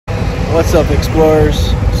What's up,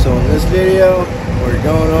 explorers? So in this video we're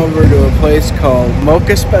going over to a place called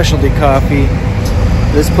Mokka Specialty Coffee.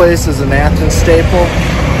 This place is an Athens staple.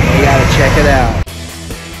 You gotta check it out.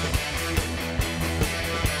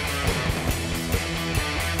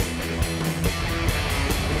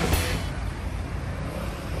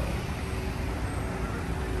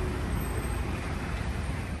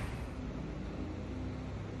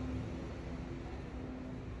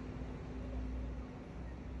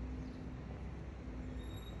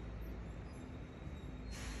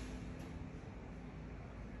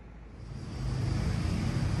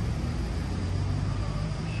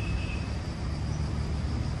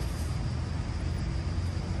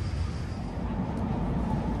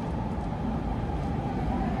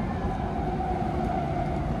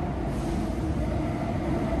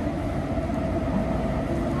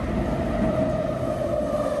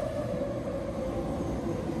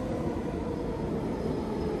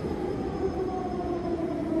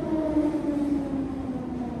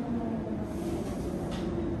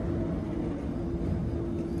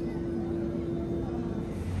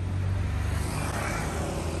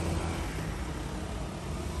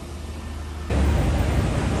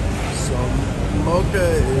 Mokka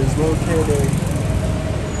is located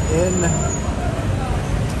in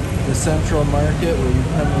the central market where you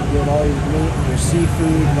come and get all your meat and your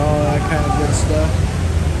seafood and all that kind of good stuff.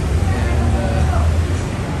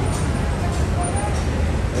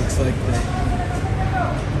 And looks like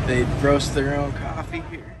they roast their own coffee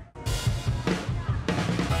here.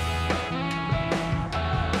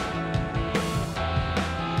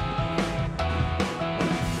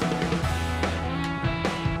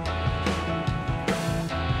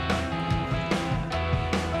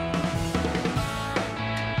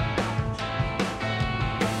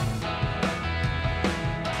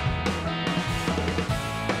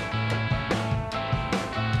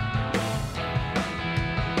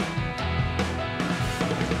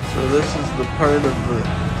 So this is the part of the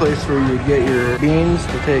place where you get your beans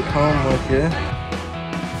to take home with you.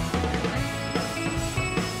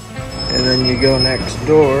 And then you go next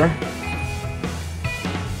door.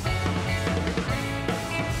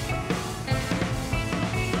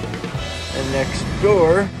 And next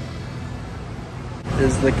door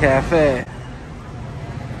is the cafe.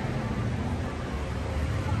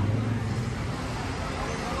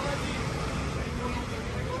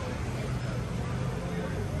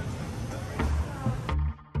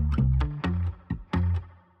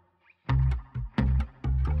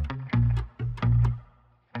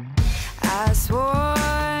 I swore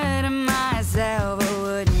to myself I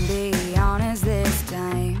wouldn't be honest this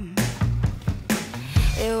time.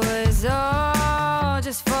 It was all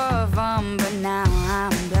just for fun, but now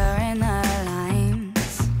I'm blurring the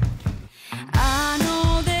lines. I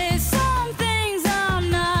know there's some things I'm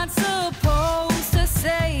not supposed to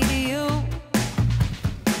say to you.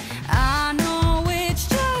 I know it's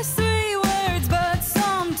just 3 words, but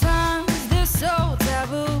sometimes they're so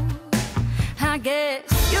taboo. I guess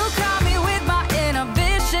you caught me with my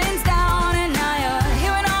inhibitions down, and now you're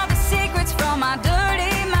hearing all the secrets from my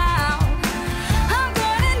dirty mouth. I'm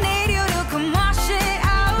gonna need you to come wash it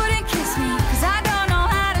out and kiss me, 'cause I don't know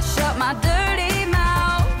how to shut my dirty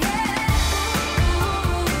mouth.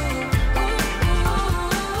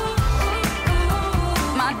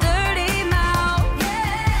 My dirty mouth.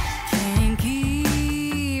 Can't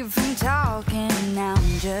keep from talking, now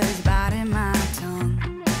I'm just biting my tongue.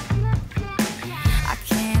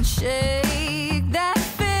 Shake that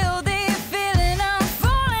filthy feeling of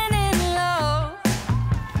falling in love.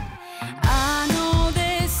 I know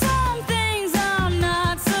there's some things I'm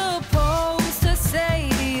not supposed to say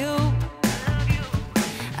to you.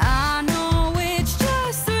 I know it's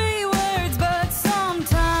just 3 words, but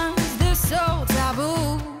sometimes they're so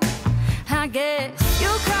taboo. I guess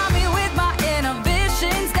you caught me with my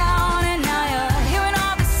inhibitions down, and now you're hearing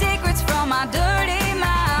all the secrets from my dirty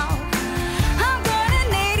mouth.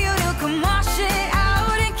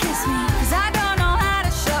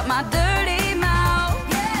 My dirty mouth.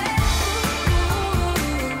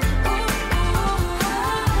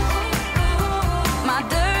 My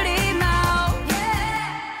dirty mouth.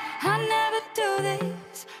 I never do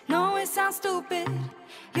this. No, it sounds stupid.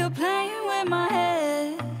 You're playing with my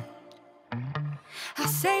head. I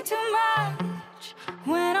say too much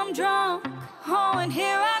when I'm drunk. Oh, and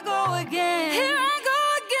here I go again. Here I go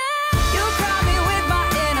again. You caught me with my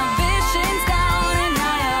inhibitions down, and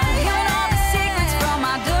now you're hearing all the secrets from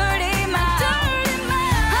my dirty mouth.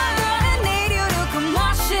 I'm gonna need you to come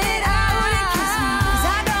wash it out and kiss me, 'cause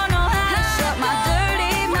I don't know how to shut my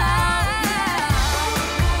dirty mouth.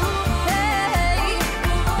 Hey, hey,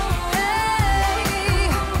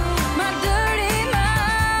 my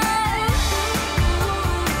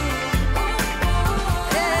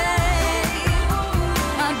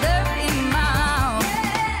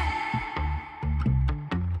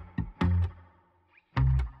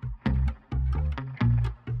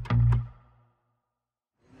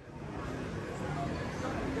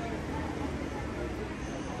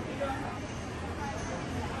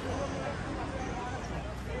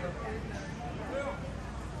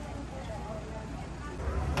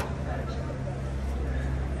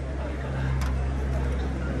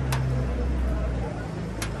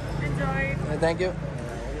thank you.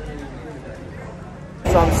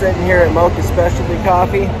 So I'm sitting here at Mokka Specialty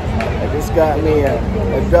Coffee. I just got me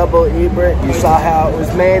a double Ibrit. You saw how it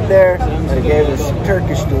was made there. They gave us some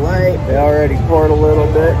Turkish Delight. They already poured a little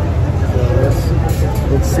bit. So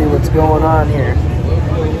let's see what's going on here.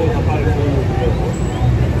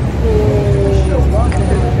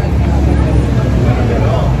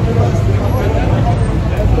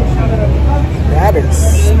 That is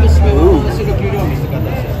smooth.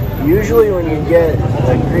 Usually when you get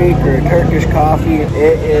a Greek or a Turkish coffee,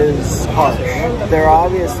 it is harsh. They're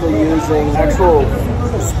obviously using actual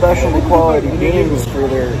specialty quality beans for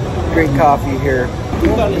their Greek coffee here.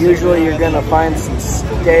 Usually you're going to find some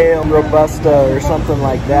stale Robusta or something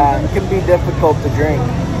like that. It can be difficult to drink.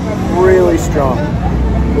 Really strong.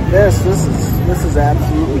 But this is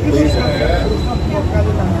absolutely pleasing.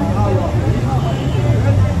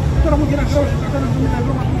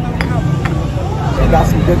 They got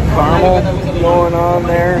some good caramel going on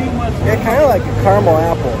there. Yeah, kind of like a caramel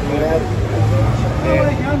apple.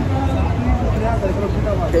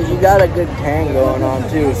 Because you got a good tang going on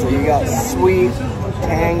too. So you got sweet,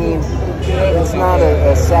 tangy. It's not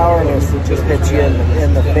a sourness that just hits you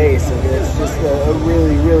in the face. It's just a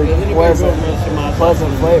really, really pleasant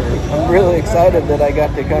flavor. I'm really excited that I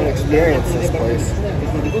got to come experience this place.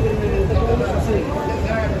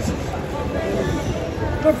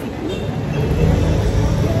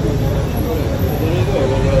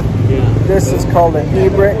 This is called an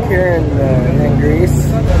Ibrit here in Greece.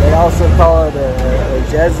 They also call it a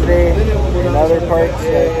jezve in other parts.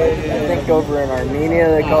 I think over in Armenia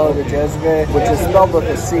they call it a jezve, which is spelled with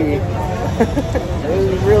a C. It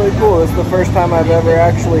was really cool. It's the first time I've ever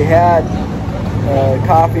actually had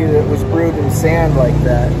coffee that was brewed in sand like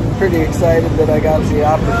that. I'm pretty excited that I got the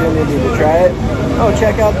opportunity to try it. Oh,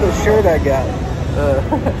 check out this shirt I got.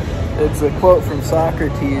 It's a quote from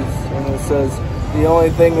Socrates, and it says, "The only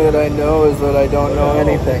thing that I know is that I don't know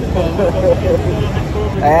anything."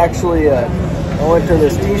 I actually I went to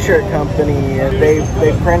this t-shirt company and they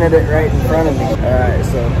printed it right in front of me. Alright,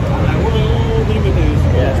 so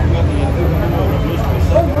yeah.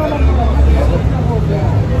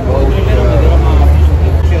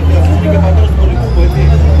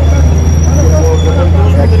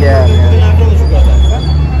 Heck yeah, man.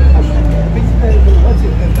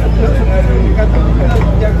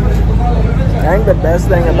 I think the best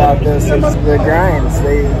thing about this is the grinds.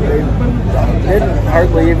 They didn't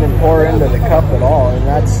hardly even pour into the cup at all, and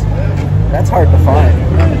that's hard to find.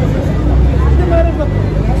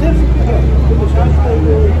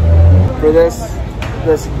 For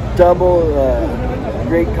this double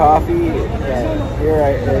Greek coffee here,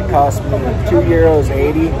 it cost me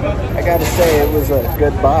 €2.80. I gotta say, it was a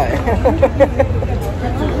good buy.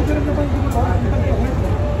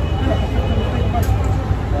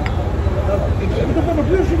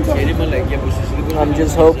 I'm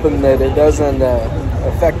just hoping that it doesn't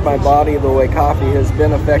affect my body the way coffee has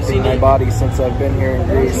been affecting my body since I've been here in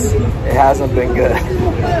Greece. It hasn't been good.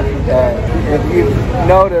 If you've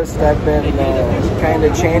noticed, I've been kind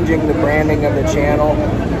of changing the branding of the channel.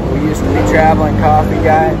 We used to be Traveling Coffee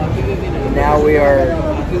Guy. Now we are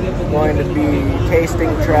going to be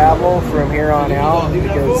Tasting Travel from here on out,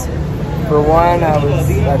 because for one,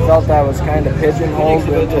 I felt I was kind of pigeonholed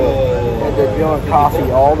into doing coffee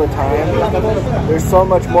all the time. There's so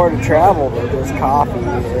much more to travel than just coffee,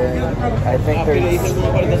 and I think there's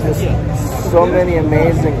just so many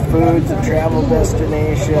amazing foods and travel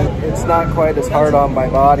destinations. It's not quite as hard on my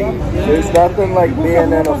body. There's nothing like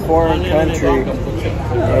being in a foreign country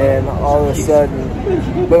and all of a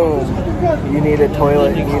sudden, boom, you need a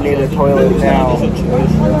toilet, and you need a toilet now.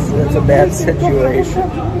 It's a bad situation.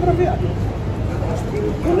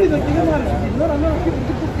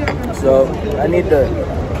 So I need to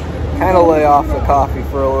kind of lay off the coffee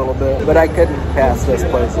for a little bit, but I couldn't pass this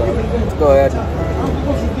place up. Let's go ahead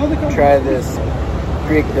and try this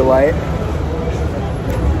Greek Delight.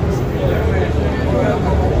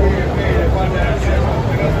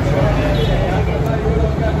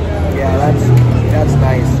 Yeah, that's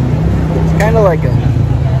nice. It's kind of like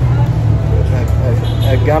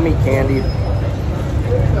a gummy candy,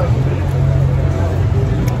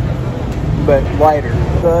 but lighter.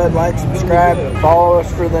 Go ahead, like, subscribe, and follow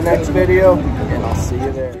us for the next video, and I'll see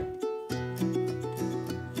you there.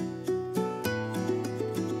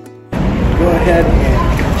 Go ahead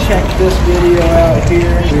and check this video out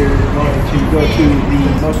here. We're going to go to the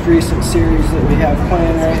most recent series that we have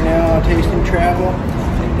planned right now on Tasting Travel.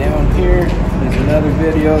 And down here is another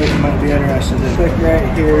video that you might be interested in. Click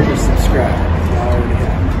right here to subscribe if you already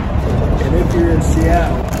have. And if you're in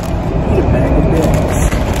Seattle, eat a bag of dicks.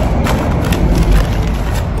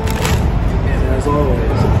 as always,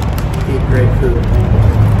 eat great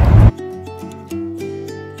food.